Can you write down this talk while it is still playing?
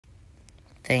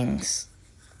things.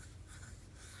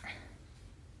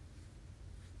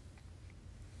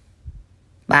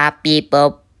 Bop beep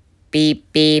boop beep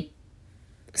beep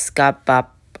scop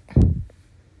bop.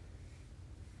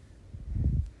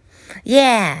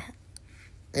 Yeah,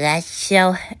 let's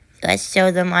show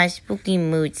them our spooky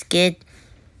moods, kid.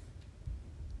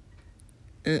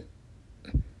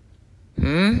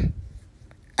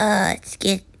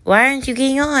 Skid, why aren't you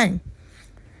getting on?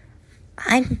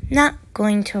 I'm not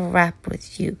going to rap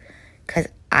with you, 'cause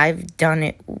I've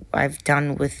done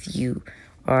with you,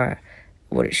 or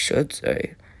what it should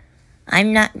say.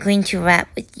 I'm not going to rap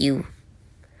with you,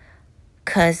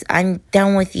 'cause I'm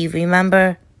done with you,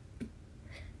 remember?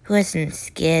 Listen,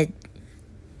 Skid.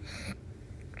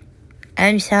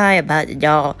 I'm sorry about the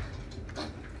doll.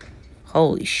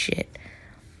 Holy shit.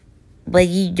 But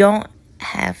you don't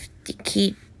have to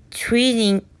keep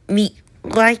treating me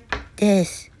like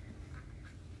this.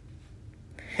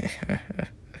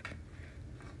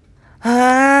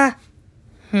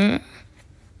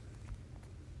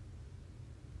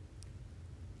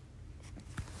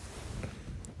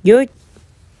 You're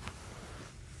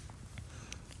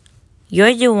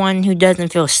the one who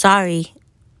doesn't feel sorry.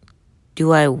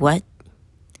 Do I what?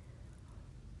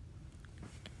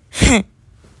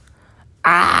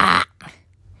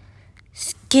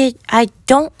 Skid, I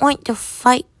don't want to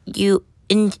fight you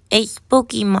in a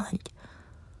spooky month.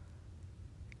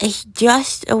 It's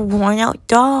just a worn-out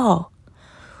doll.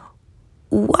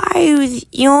 Why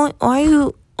are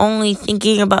you only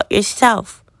thinking about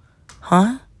yourself?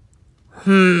 Huh?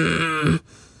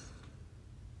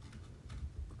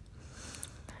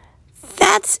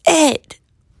 That's it.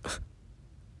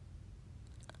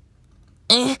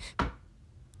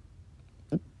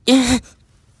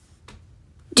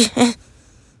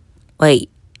 Wait.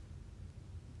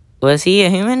 Was he a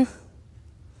human?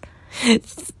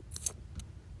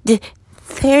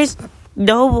 There's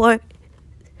no more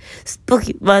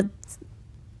spooky months.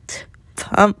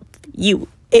 Pump, you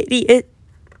idiot.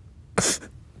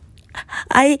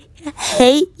 I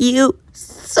hate you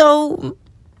so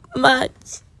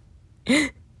much.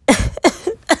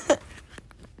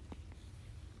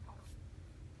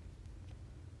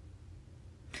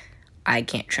 I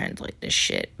can't translate this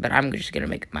shit, but I'm just gonna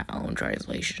make my own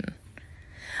translation.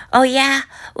 Oh yeah?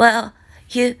 Well,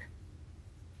 you...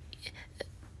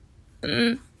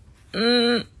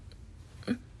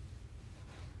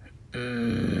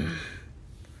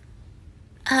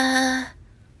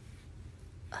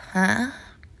 Huh?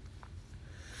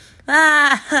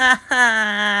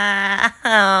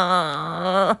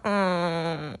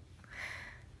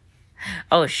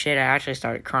 Oh shit, I actually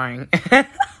started crying.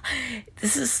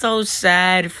 This is so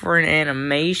sad for an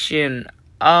animation.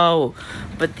 Oh,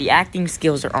 but the acting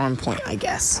skills are on point, I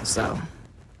guess, so.